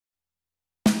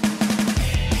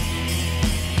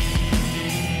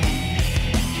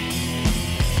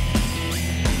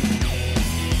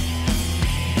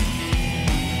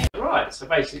so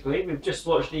basically, we've just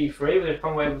watched E3. We're going to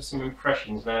come away with some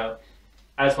impressions now.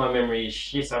 As my memory is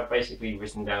shit, I've basically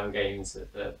written down games that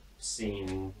I've seen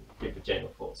and give the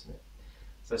general thoughts on it.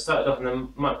 So I started off in the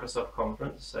Microsoft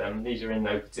conference. These are in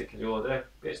no particular order.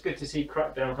 But it's good to see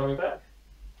Crackdown coming back.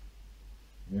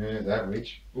 Yeah, that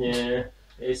rich. Yeah,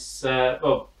 it's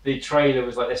well, the trailer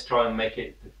was like, let's try and make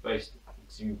it the most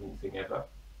exuberant thing ever.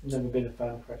 Never been a fan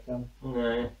of Crackdown.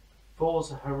 No,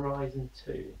 Forza Horizon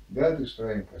 2. That looks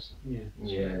very impressive. Yeah.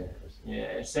 It's Yeah. very impressive. Yeah,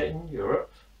 it's set in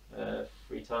Europe,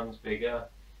 3 times bigger.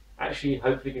 Actually,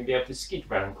 hopefully, going to be able to skid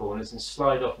round corners and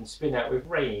slide off and spin out with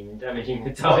rain, damaging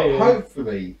the Well, tyres.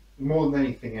 hopefully, more than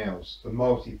anything else, the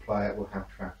multiplayer will have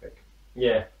traffic.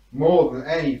 Yeah, More than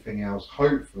anything else,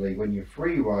 hopefully, when you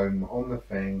free roam on the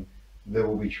thing, there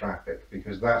will be traffic,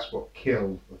 because that's what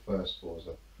killed the first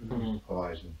Forza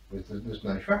Horizon. There's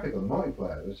no traffic on the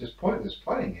multiplayer. It's just pointless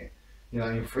playing it, you know,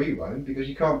 in free roam, because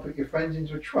you can't put your friends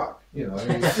into a truck, you know.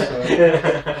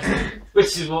 It's,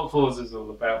 which is what Forza's all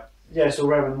about. Yeah, it's all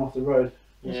ramming them off the road.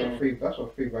 Yeah. that's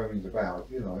what free roaming's about,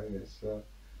 you know. It's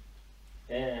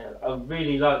Yeah, I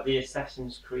really like the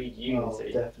Assassin's Creed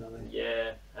Unity. Oh, definitely.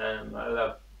 Yeah, I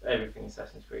love everything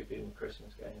Assassin's Creed being a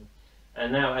Christmas game.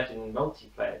 And now adding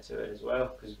multiplayer to it as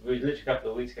well, because we literally a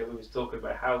couple of weeks ago we was talking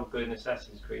about how good an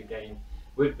Assassin's Creed game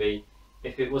would be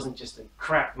if it wasn't just a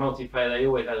crap multiplayer they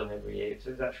always had on every year.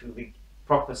 So it's actually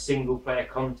proper single player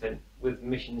content with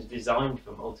missions designed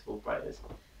for multiple players.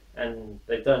 And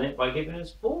they've done it by giving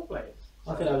us 4 players.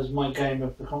 I think that was my game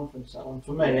of the conference, that one.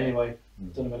 For me, Yeah. anyway.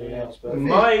 Don't know about anyone else, but...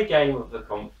 My game of the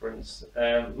conference,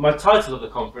 my title of the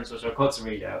conference, which I've got to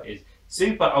read out, is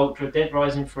Super Ultra Dead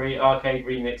Rising 3 Arcade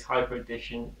Remix Hyper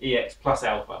Edition EX Plus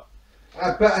Alpha.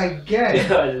 but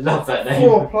again, I love that name.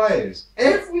 4 players.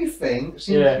 Everything seems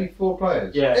Yeah. to be 4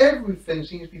 players. Yeah. Everything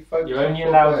seems to be focused You're on only 4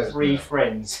 allowed players 3 now.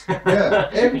 friends. Yeah,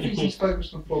 everything seems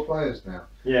focused on 4 players now.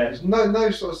 Yeah. There's no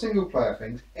sort of single player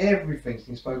things. Everything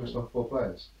seems focused on 4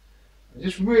 players. I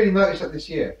just really noticed that this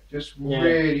year. Just Yeah.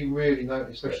 really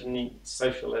noticed it. Especially the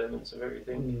social elements of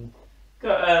everything. Mm.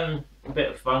 Got a bit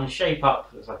of fun. Shape Up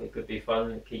looks like it could be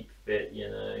fun. Keep fit, you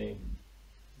know.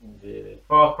 The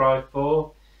Far Cry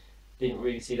 4 didn't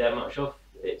really see that much of.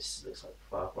 It looks like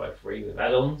Far Cry 3 with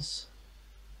add-ons.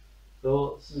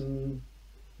 Thoughts?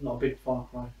 Not a big Far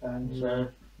Cry fan. So. No.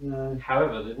 No.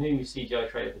 However, the new CGI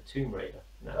trailer for Tomb Raider.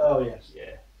 No. Oh, yes.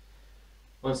 Yeah.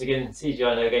 Once again,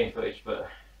 CGI no game footage, but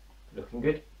looking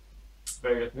good.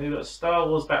 Very looking good. We've got Star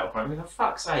Wars Battlefront. I mean, for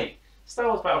fuck's sake, Star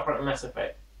Wars Battlefront and Mass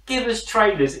Effect. Give us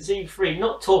trailers. It's E3.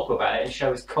 Not talk about it and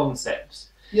show us concepts.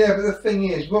 Yeah, but the thing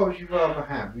is, what would you rather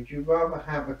have? Would you rather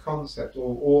have a concept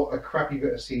or a crappy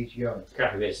bit of CGI?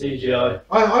 Crappy bit of CGI.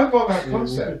 I'd rather have a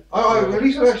concept. At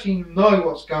least I actually know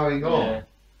what's going on. Yeah.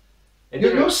 It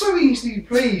You're so easily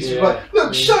pleased. Yeah. Like,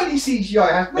 look, shiny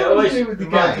CGI has It nothing always to do with the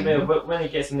reminds game. me of when he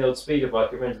gets on the old speeder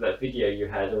bike. It reminds me of that video you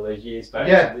had all those years back.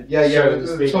 Yeah, The yeah, show of the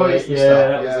speeder toys bike. and Yeah, stuff.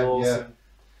 that Yeah, was awesome.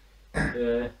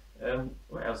 Yeah.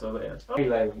 What else have I got?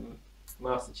 Halo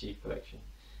Master Chief Collection.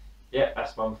 Yeah,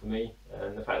 that's fun for me.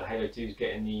 And the fact that Halo 2 is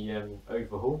getting the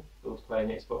overhaul, built to play on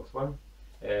Xbox One.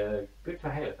 Good for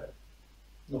Halo fans.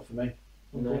 Not for me.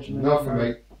 No. Unfortunately. Not for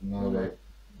me.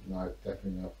 No,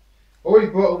 definitely not. Already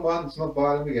bought them once, not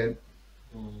buy them again.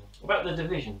 What about The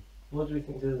Division? What do we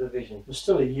think of The Division? We're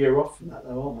still a year off from that,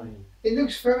 though, aren't we? It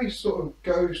looks very sort of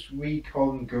Ghost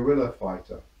Recon Guerrilla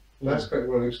Fighter. That's what it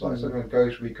looks like. Some kind of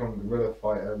Ghost Recon Guerrilla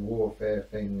Fighter warfare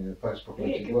thing in a Yeah,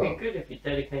 post-apocalyptic it could world. be good if you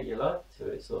dedicate your life to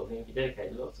it, sort of thing. If you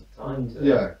dedicate lots of time to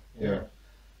it. Yeah.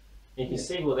 You can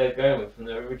see what they're going with from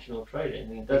the original trailer.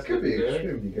 And it does It could look be good.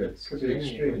 extremely good. It's Could be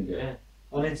extremely good. Yeah.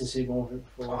 I need to see more of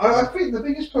it before. I think the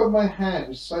biggest problem I had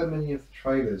with so many of the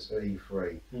trailers at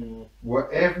E3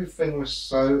 were everything was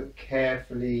so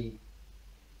carefully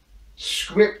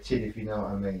scripted, if you know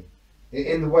what I mean,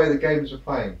 in the way the games are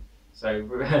playing. So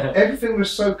Everything was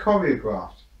so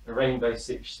choreographed. Rainbow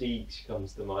Six Siege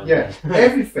comes to mind. Yeah,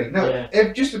 everything. No,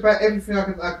 Yeah. just about everything I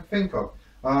can think of.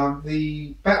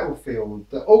 The Battlefield,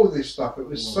 all of this stuff. It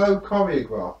was so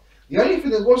choreographed. The only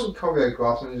thing that wasn't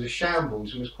choreographed and was a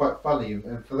shambles and was quite funny,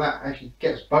 and for that actually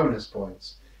gets bonus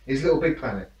points, is Little Big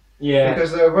Planet. Yeah.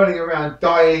 Because they were running around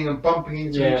dying and bumping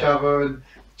into Yeah. each other and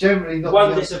generally not One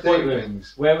being able to do disappointment.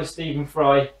 things. Where was Stephen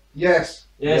Fry? Yes.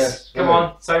 Yes. Come no.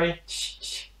 on, Sony.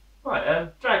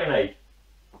 Right. Dragon Age.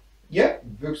 Yeah,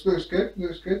 looks good.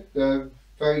 Looks good.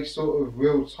 Very sort of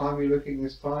real timey looking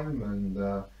this time and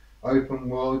open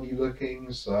worldy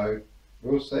looking. So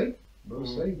we'll see. We'll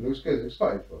see. Looks good.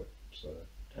 Excited for it. So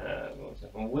What was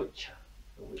that one? Witcher.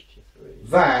 The Witcher 3.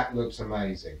 that looks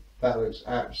amazing. That looks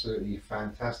absolutely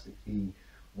fantastically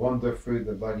wander through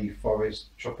the bloody forest,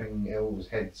 chopping elves'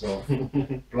 heads off,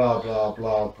 blah blah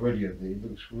blah, brilliantly. It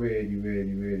looks really,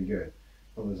 really, really good.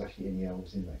 Not that there's actually any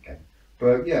elves in that game,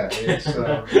 but yeah, it's.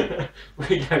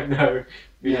 We don't know.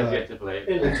 We don't Yeah. get to play it.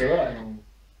 It looks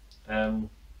alright.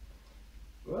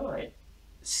 Right.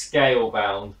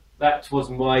 Scalebound. That was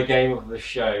my game of the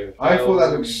show. I thought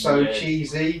that looked so yes.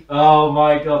 cheesy. Oh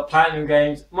my god, Platinum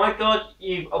Games. My god,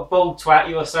 you a bold twat,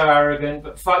 you are so arrogant,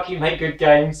 but fuck, you make good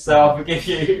games, so I'll forgive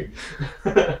you.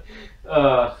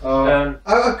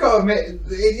 I've got to admit,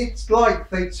 it's like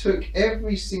they took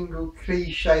every single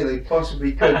cliche they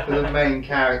possibly could for the main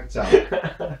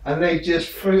character, and they just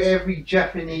threw every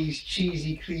Japanese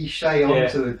cheesy cliche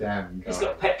onto the damn guy. He's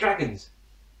got pet dragons.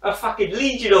 A fucking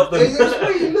legion of them. It's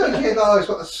really, look, it's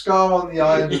got the scar on the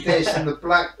eye and this and the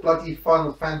black bloody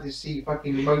Final Fantasy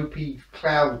fucking mopey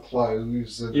cloud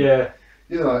clothes and Yeah.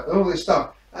 you know, all this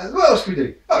stuff. And what else can we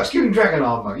do? Oh, let's give him dragon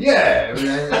armour. Yeah,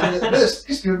 and let's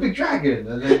give him a big dragon,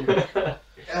 and then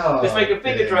Let's make a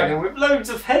bigger dear. dragon with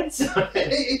loads of heads on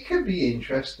it. It could be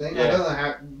interesting. Yeah. I don't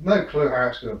know no clue how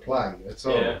it's going to play at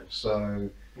all. Yeah. So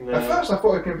No. at first I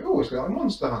thought it could be, it's like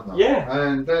Monster Hunter. Yeah.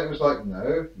 And then it was like,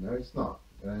 no, it's not.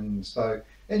 And so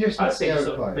interesting I to see think how it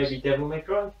sort of plays. maybe Devil May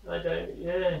Cry. I don't.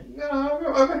 Yeah. No,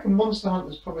 I reckon Monster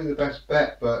Hunter is probably the best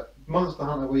bet, but Monster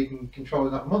Hunter where you can control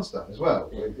enough monster as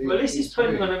well. Well, this is it's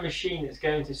putting weird. on a machine that's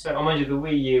going to sell. I mind you, the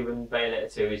Wii U and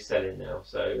Bayonetta 2 is selling now.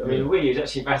 So, I mean, the Wii U is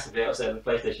actually massively outside the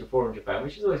PlayStation 4 in Japan,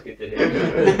 which is always good to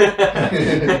hear.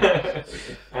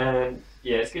 And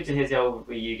yeah, it's good to hear the old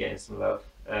Wii U getting some love.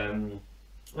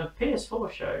 The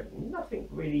PS4 show, nothing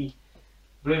really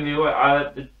blew me away.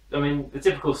 I mean, the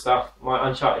typical stuff. My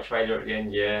Uncharted trailer at the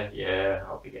end. Yeah,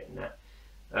 I'll be getting that.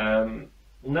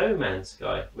 No Man's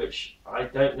Sky, which I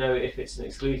don't know if it's an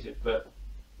exclusive, but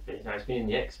it's been in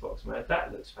the Xbox, man.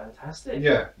 That looks fantastic.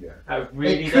 Yeah. That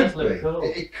really It does could look be. cool.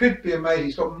 It could be amazing.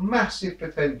 It's got massive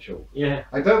potential. Yeah,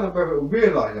 I don't know whether it will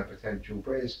realise that potential,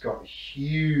 but it's got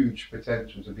huge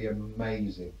potential to be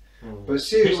amazing. But he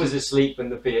seriously, was asleep when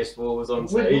the PS4 was on,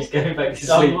 so With- he's going back to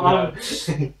sleep now.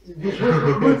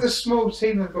 with the small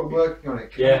team they've got working on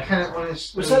it, Yeah. can it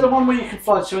honestly... Was that the one where you can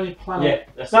fly to any planet?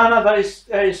 Yeah, that's No, that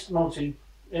is multi.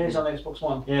 It is on Xbox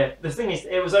One. Yeah, the thing is,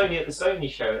 it was only at the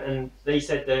Sony show, and they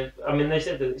said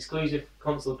the exclusive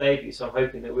console debut, so I'm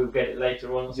hoping that we'll get it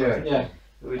later on or something. Yeah.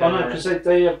 We I don't know know. because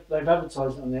they've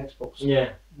advertised it on the Xbox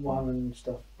Yeah, One and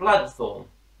stuff. Bloodthorn.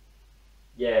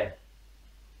 Yeah,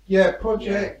 Yeah,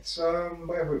 Project,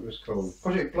 whatever it was called.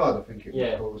 Project Blood, I think it was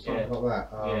Yeah, called, something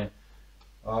like that. yeah.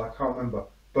 I can't remember.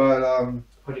 But,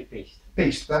 Project Beast.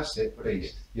 Beast, that's it,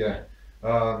 Beast. Yeah.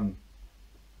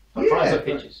 I'm trying Yeah, some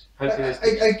pictures. Hopefully there's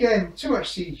pictures. again, too much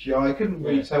CGI. I couldn't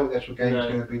really Yeah. tell what the actual game's No.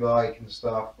 going to be like and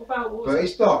stuff. What about what But was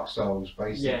it's Dark Souls,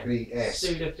 basically. it?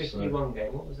 Suda 51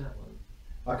 game. What was that one?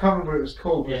 I can't remember what it was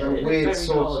called, but Yeah, it's it a looked weird very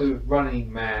sort odd. of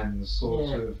Running Man sort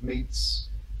Yeah. of meets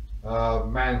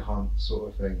Manhunt sort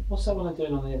of thing. What's that one they're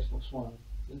doing on the Xbox One?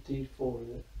 The D4, is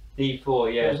it?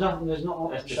 D4. Yeah. There's nothing. There's not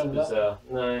That's just shown that. bizarre.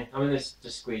 No, I mean there's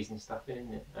just squeezing stuff in,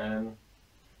 isn't it?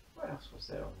 What else was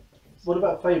there on the fucking What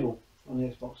about Fable on the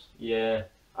Xbox? Yeah,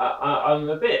 I'm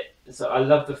a bit. So I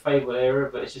love the Fable era,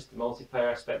 but it's just the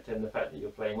multiplayer aspect and the fact that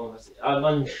you're playing one. I'm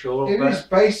unsure It of is that.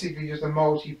 basically just a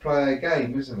multiplayer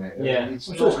game, isn't it? Yeah. It's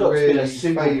I'm sure it's got to be really a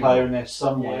single Fable. player in there Yeah,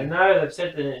 somewhere. no, they've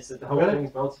said that it's the whole Really?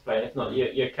 thing's multiplayer. If not,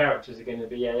 your characters are going to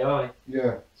be AI.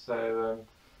 Yeah. So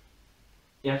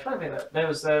yeah, I'm trying to think that there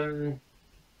was they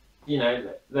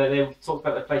talked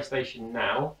about the PlayStation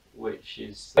Now, which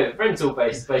is rental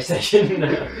based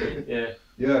PlayStation.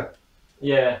 Yeah.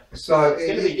 Yeah. So It's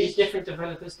going to be these different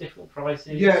developers, different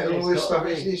prices. yeah, It's all this got stuff. to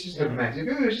It's be, just yeah, a mess. If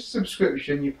it was just a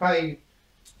subscription, you pay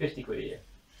 £50 a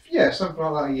year. something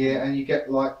like that a year, and you get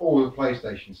like all the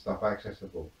PlayStation stuff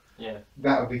accessible. Yeah.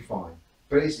 That would be fine.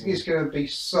 But it's going to be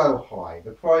so high.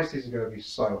 The prices are going to be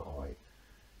so high.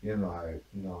 You know,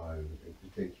 no,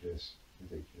 it's ridiculous.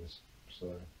 So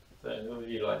So what have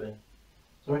you liked then?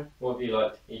 Sorry? What have you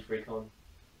liked, E3 Con?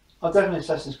 Oh, definitely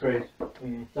Assassin's Creed.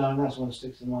 Mm. No, that's one that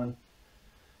sticks in mind.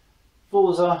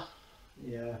 Forza,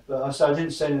 yeah, but I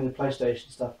didn't say any of the PlayStation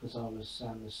stuff because I was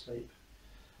sound asleep.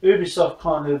 Ubisoft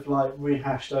kind of like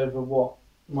rehashed over what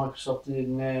Microsoft did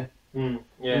in their Mm. in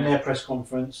Yeah. their press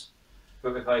conference.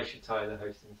 But with they should tie the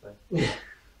hosting so. Yeah.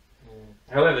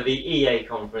 However, the EA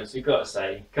conference, you've got to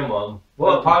say, come on,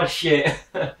 what a pile of shit!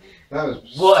 that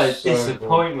was What a so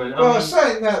disappointment! Well, I mean,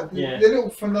 saying that, yeah. the little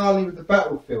finale with the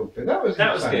Battlefield bit, that was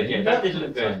That was good, entertaining. yeah, that did was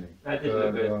look good. entertaining. That did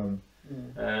look good.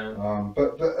 Mm.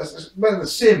 But when the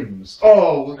Sims,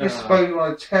 oh, this is Ah. where you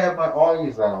want to tear my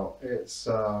eyes out. It's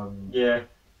yeah,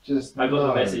 Just I got no.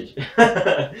 the message.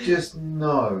 Just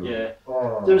no. Yeah.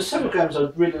 Oh. There were several games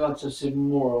I'd really like to see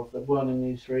more of that weren't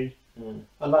in E3. Mm.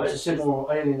 I'd like to see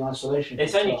more Alien Isolation.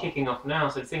 It's for a only start. kicking off now,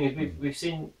 so the thing is, we've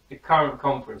seen the current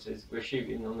conferences. We're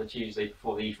shooting on the Tuesday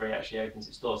before the E3 actually opens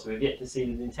its doors, so we've yet to see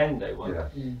the Nintendo one.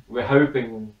 Yeah. We're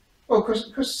hoping. Well,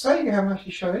 because Sega haven't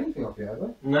actually shown anything off yet, have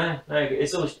they? No,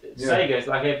 it's all Sega. It's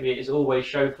like it's always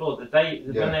show floor. The day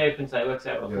when they open today, works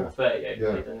out at 4:30,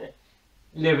 doesn't it?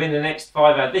 Within the next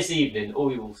 5 hours, this evening,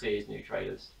 all you will see is new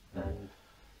trailers. And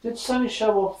Did Sony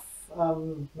show off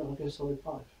Metal Gear Solid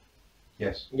 5?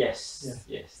 Yes. yes.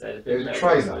 There's a bit It was of a Metal Gear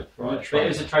trailer. Solid It was a 5. But it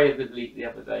was a trailer. trailer that leaked the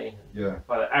other day Yeah.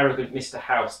 by the arrogant Mr.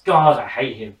 House. God, I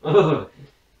hate him. Ugh.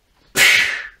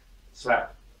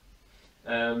 Slap.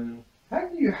 How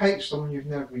can you hate someone you've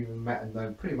never even met and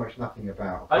know pretty much nothing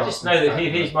about? I just know that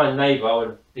if he's my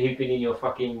neighbour, he'd been in your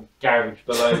fucking garage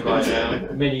below by now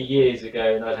many years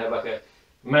ago, and I'd have like a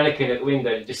mannequin at the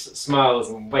window that just smiles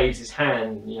and waves his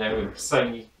hand, you know, with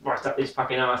Sony right up his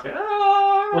fucking arse. Going,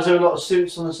 "Ah!" Was there a lot of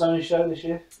suits on the Sony show this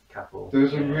year? Couple. There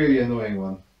was a really annoying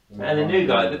one. And the new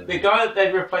guy, the guy that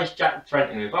they've replaced Jack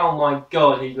Trenton with, oh my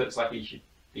god, he looks like he should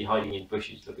be hiding in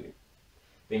bushes looking at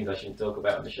things I shouldn't talk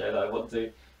about on the show that I want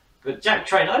to. But Jack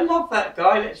Trenton, I love that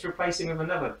guy. Let's replace him with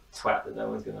another twat that no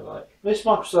one's going to like. This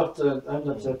Microsoft owned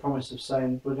up to their promise of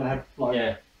saying we're going to have like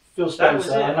Yeah. Phil That was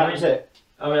Spencer, it. and that was it.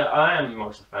 I mean, I am a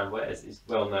Microsoft fanboy, as is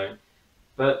well known.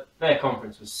 But their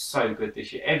conference was so good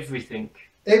this year. Everything.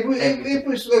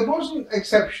 It wasn't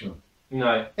exceptional.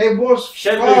 No. It was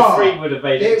Shenmue far. 3 would have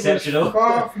made it exceptional. Was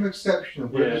far from exceptional,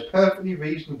 but it Yeah. was perfectly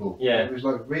reasonable. Yeah. It was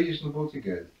like reasonable to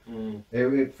good.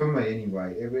 Mm. For me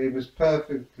anyway, it was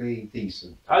perfectly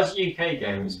decent. As UK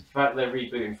games, the fact they're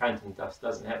rebooting Phantom Dust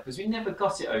doesn't help because we never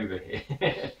got it over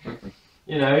here.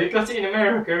 You know, we got it in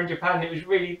America and Japan. It was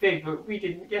really big, but we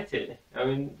didn't get it. I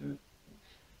mean,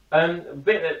 a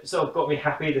bit that sort of got me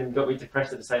happy, then got me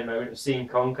depressed at the same moment was seeing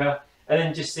Conker, and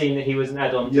then just seeing that he was an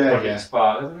add-on to Yeah, Project yeah.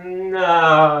 Spark. I was like,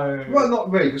 no. Well, not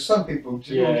really, because some people will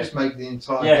just make the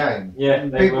entire game. Yeah,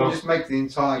 they People will. just make the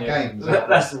entire game.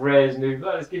 That's Rare's new.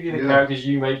 Let's give you the Yeah. characters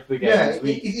you make the Yeah, games.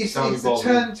 it's can't the evolve.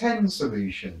 turn 10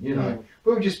 solution, you know. Mm.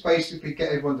 We'll just basically get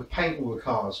everyone to paint all the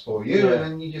cars for you, Yeah. and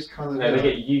then you just kind of... No, they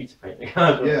get you to paint the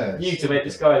cars. Yeah, You to make the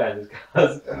Skylanders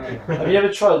cars. Have you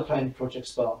ever tried playing Project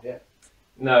Spark yet?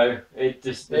 No, it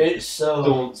just It's so.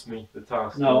 daunts me, the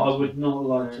task. No, I daunts would me. not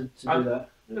like to do that.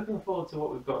 Looking forward to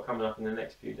what we've got coming up in the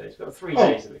next few days. We've got 3 Oh,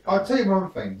 days of it. I'll tell you one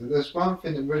thing. There's one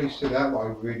thing that really stood out that I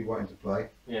really wanted to play.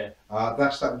 Yeah.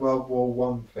 That's that World War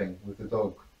One thing with the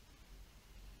dog.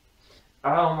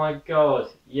 Oh my god.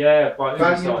 Yeah, by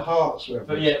Valiant Ubisoft. Hearts, whatever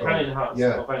But it's yeah, called. Valiant Hearts.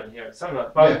 Yeah. Or Valiant Heroes. Something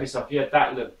like by Yeah. Ubisoft. Yeah,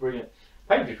 that looked brilliant.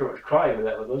 Painted pretty much crying with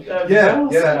that one.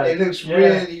 Yeah, it looks Yeah,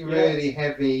 really, yeah. really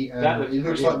heavy, That and looks it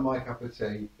looks brilliant. like my cup of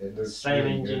tea. It looks Same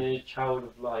really engine good. as Child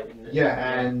of Light. Isn't it?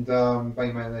 Yeah, and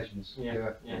Bayman Legends.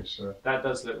 Yeah. It's, That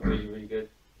does look really, really good.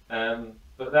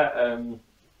 But that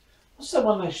What's that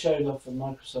one they showed off at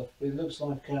Microsoft? It looks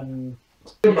like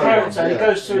Yeah, character. It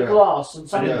goes through yeah. glass and I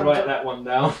something didn't comes write up. that one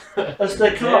down. As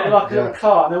they come up like a little Yeah.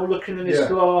 car, and they're all looking in this Yeah.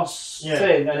 glass Yeah.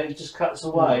 thing, and it just cuts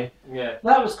away. Yeah.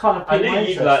 That was kind of I piqued knew my you'd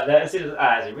interest. like that. It's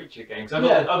a Richard game. Because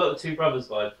Yeah. I got the Two Brothers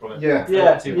vibe from it. Yeah. I Yeah,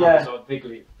 got Two yeah. Brothers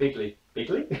vibe. Bigly?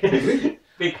 Bigly?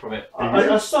 Big from it.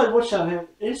 I started watching that and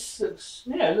it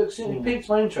looks it Mm. piqued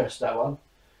my interest, that one.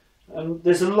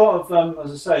 There's a lot of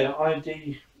as I say,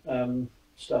 ID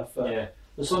stuff Yeah.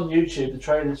 that's on YouTube, the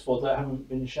trailers for that haven't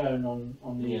been shown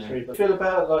on the Yeah. E3. But I feel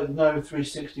about like no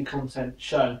 360 content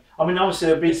shown. I mean, obviously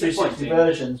there'll be 360 Disappointing.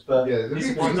 versions, but Yeah, there'll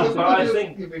Disappointing, but I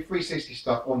think- be 360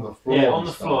 stuff on the floor. Yeah, and on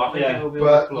the stuff. floor. I think Yeah. it will be on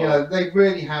the But floor. you know, they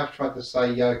really have tried to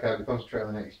say, yeah, okay, we concentrate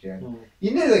on the next gen. Mm.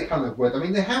 You knew they kind of would. I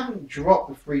mean, they haven't dropped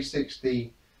the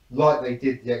 360 like they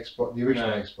did the Xbox, the original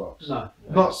No. Xbox. no.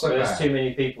 Not so But bad. there's too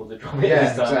many people to drop it Yeah,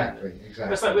 this time. exactly, It's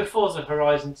exactly. like with Forza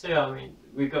Horizon 2, I mean,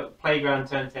 we've got Playground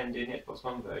Turn 10 doing the Xbox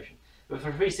One version. But for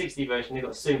 360 version, they've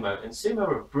got Sumo. And Sumo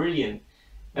are brilliant.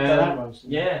 Done Outruns,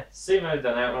 didn't Yeah, Sumo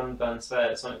done Outrun, done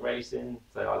Sonic Racing.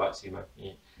 So I like Sumo.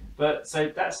 Yeah. But so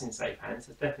that's in safe hands.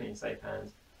 It's definitely in safe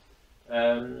hands.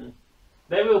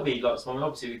 There will be lots more.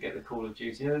 Obviously, we get the Call of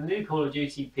Duty. You know, the new Call of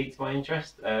Duty piqued my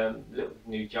interest. Little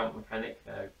new jump mechanic.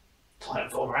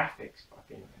 Titanfall. Graphics,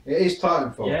 fucking. It is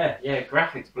Titanfall. Yeah,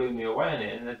 graphics blew me away on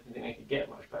it, and I didn't think they could get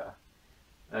much better.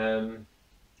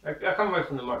 I come away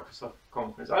from the Microsoft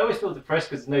conference. I always feel depressed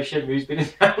because no Shenmue's been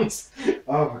announced,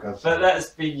 Oh, for God's but sake. that's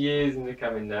been years in the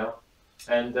coming now.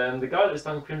 And the guy that's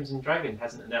done Crimson Dragon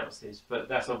hasn't announced his, but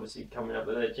that's obviously coming up.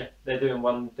 But they're doing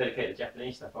one dedicated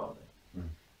Japanese stuff, aren't they? Mm.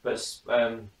 But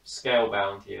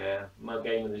Scalebound, yeah, my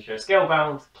game of the show.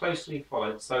 Scalebound closely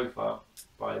followed so far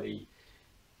by the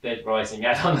Dead Rising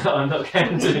add-on that I'm not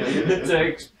going to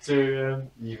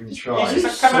Even try. It's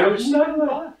just come out of Seriously?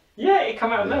 nowhere. Yeah, it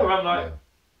come out of nowhere. I'm like,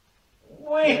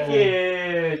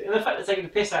 wicked! And the fact they're taking the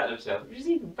piss out of themselves, which is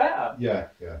even better. Yeah.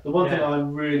 The one thing Yeah.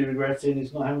 I'm really regretting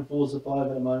is not having Forza 5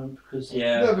 at the moment because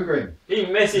Yeah. Never green. He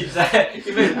messaged that.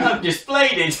 He messaged, I've just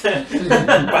played it.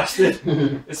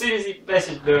 Bastard. As soon as he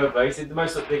messaged Nürburgring, he said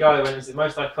the guy that went was the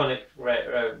most iconic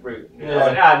route. And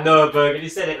I said, Nürburgring. And he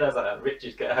said it, and I was like,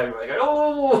 Richard, get home. And I go,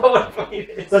 oh, I want to play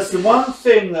this. that's the one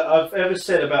thing that I've ever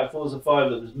said about Forza 5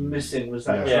 that was missing was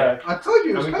that Yeah. track. I told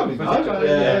you it was And we got coming. footage of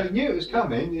it. I knew it was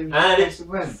coming. And it's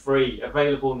when. free,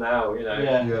 available now, you know.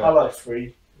 Yeah, Yeah. I like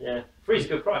free. Yeah. Free's a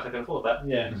good price, I can afford that.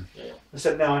 Yeah. Yeah.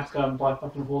 Except now I have to go and buy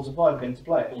fucking Forza 5 again to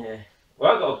play it. Yeah.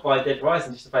 Well, I've got to buy Dead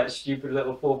Rising just to play the stupid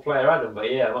little 4-player add-on,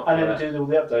 but yeah, I'm up for And then that. do all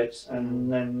the updates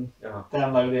and then Oh.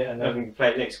 download it and I then. can play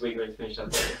it next week when it's finished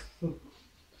up.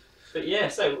 But yeah,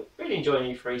 so really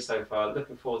enjoying E3 so far.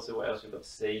 Looking forward to what else we've got to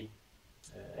see.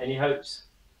 Any hopes?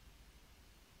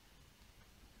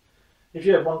 If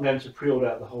you had one game to pre-order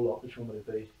out the whole lot, which one would it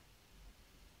be?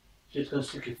 Just going to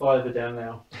stick your fiver down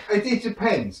now. It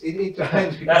depends. It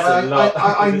depends because That's a lot.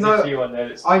 I There's know. a few on there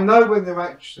that's- I know when they're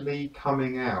actually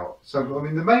coming out. So I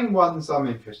mean, the main ones I'm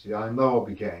interested in, I know I'll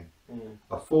be getting, Mm.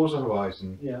 are Forza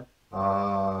Horizon, Yeah.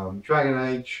 Dragon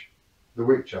Age, The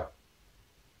Witcher.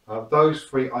 Those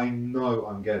three I know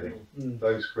I'm getting. Mm.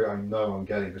 Those three I know I'm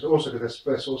getting. Because also because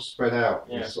they're sort of spread out.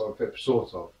 Yeah. It's sort of,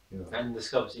 you know. And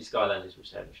the obviously Skylanders,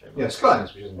 which they haven't shown. Yeah,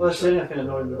 Skylanders, which isn't Well, that's the shown. only thing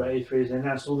annoying me about E3 is they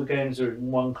announced all the games are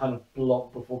in one kind of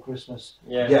block before Christmas.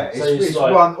 Yeah. Yeah, it's, So it's it's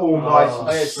like- one all Oh. nice Oh,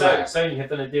 and yeah, flat. Sony have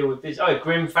done a deal with this. Oh,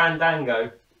 Grim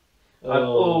Fandango. I've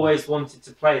Oh. always wanted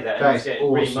to play that, and That it's is getting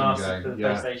awesome remastered game, for the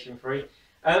yeah. PlayStation 3.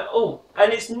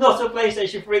 And it's not a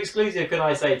PlayStation 3 exclusive, can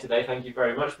I say today? Thank you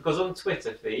very much. Because on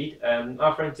Twitter feed,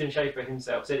 our friend Tim Schafer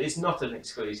himself said it's not an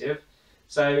exclusive.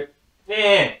 So,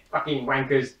 yeah, fucking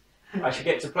wankers. I should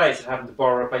get to play it instead of having to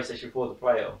borrow a PlayStation 4 to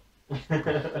play it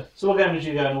on. So what game did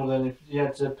you go in all then if you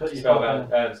had to put your Scalebound.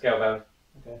 Scalebound.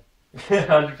 Okay.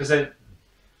 100%.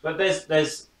 But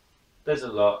there's a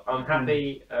lot. I'm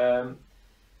happy.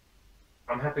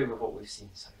 I'm happy with what we've seen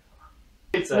so far.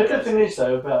 The good thing is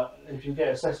though about if you get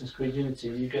Assassin's Creed Unity,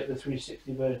 you get the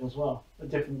 360 version as well. A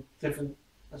different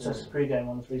Assassin's Creed game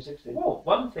on the 360. Well,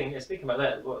 one thing, speaking about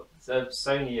that, what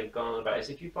Sony have gone on about is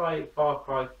if you buy Far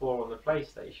Cry 4 on the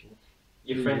PlayStation,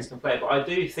 your friends can play it. But I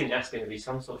do think that's going to be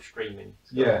some sort of streaming.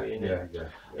 It's gotta Yeah, be, isn't yeah, it?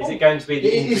 yeah. Is it going to be the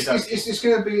It's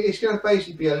introduction? going to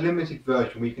basically be a limited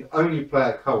version where you can only play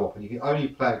it co-op, and you can only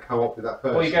play it co-op with that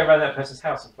person. Or you go around that person's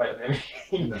house and play it with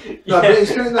them. No, Yeah. but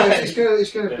it's going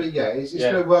to be it's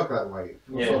Yeah. going to work that way.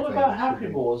 Yeah. sort of What thing. about Happy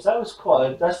Wars? That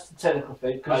was that's the technical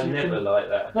thing. 'cause I you never can, like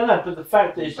that. No, but the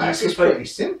fact is That's you just can play. pretty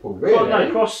simple, really. Well, no,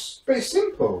 across But it's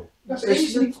simple. That's It's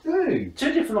easy to do.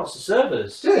 2 different lots of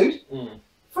servers. Dude, Mm.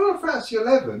 Final Fantasy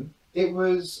 11, it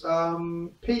was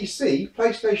PC,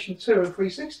 PlayStation 2 and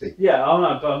 360. Yeah, I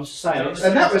know, but I'm just saying. Yeah, it's-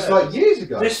 And that was like years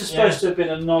ago. this is supposed to have been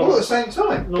a all at the same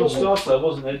time. non-starter,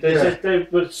 wasn't it? Yeah. They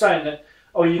were saying that,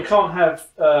 you can't have,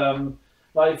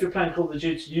 like if you're playing Call of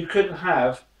Duty, you couldn't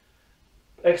have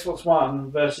Xbox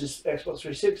One versus Xbox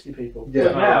 360 people. Yeah.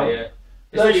 But now, yeah.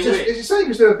 No, It's it's really just- weird. It's the same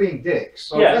as they were being dicks.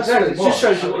 So yeah, that's exactly. what It just was.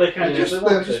 shows you what they can Yeah. do. Just, if they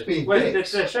they were want just to. being Well,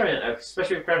 dicks. they're showing it,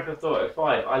 especially with Grand Theft Auto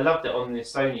 5. I loved it on the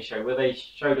Sony show where they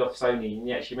showed off Sony and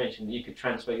they actually mentioned that you could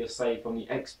transfer your save from the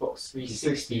Xbox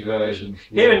 360 version.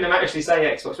 Hearing them actually say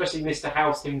Xbox, especially Mr.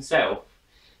 House himself,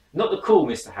 not the cool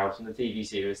Mr. House from the TV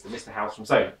series, the Mr. House from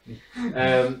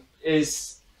Sony,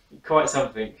 is quite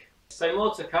something. So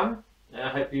more to come. I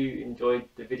hope you enjoyed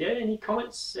the video. Any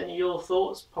comments, any of your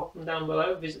thoughts, pop them down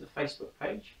below. Visit the Facebook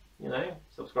page.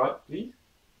 Subscribe, please.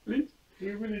 Please.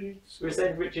 You really need to. We'll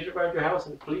send Richard around your house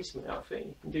in a policeman outfit.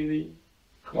 You can do the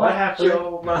Quite happy.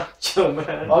 macho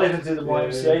man. I'll even do the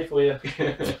YMCA for you.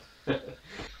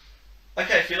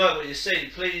 Okay, if you like what you see,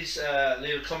 please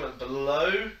leave a comment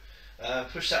below,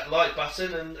 push that like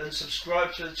button and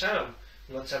subscribe to the channel.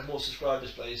 We'd like to have more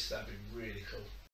subscribers, please. That'd be really cool.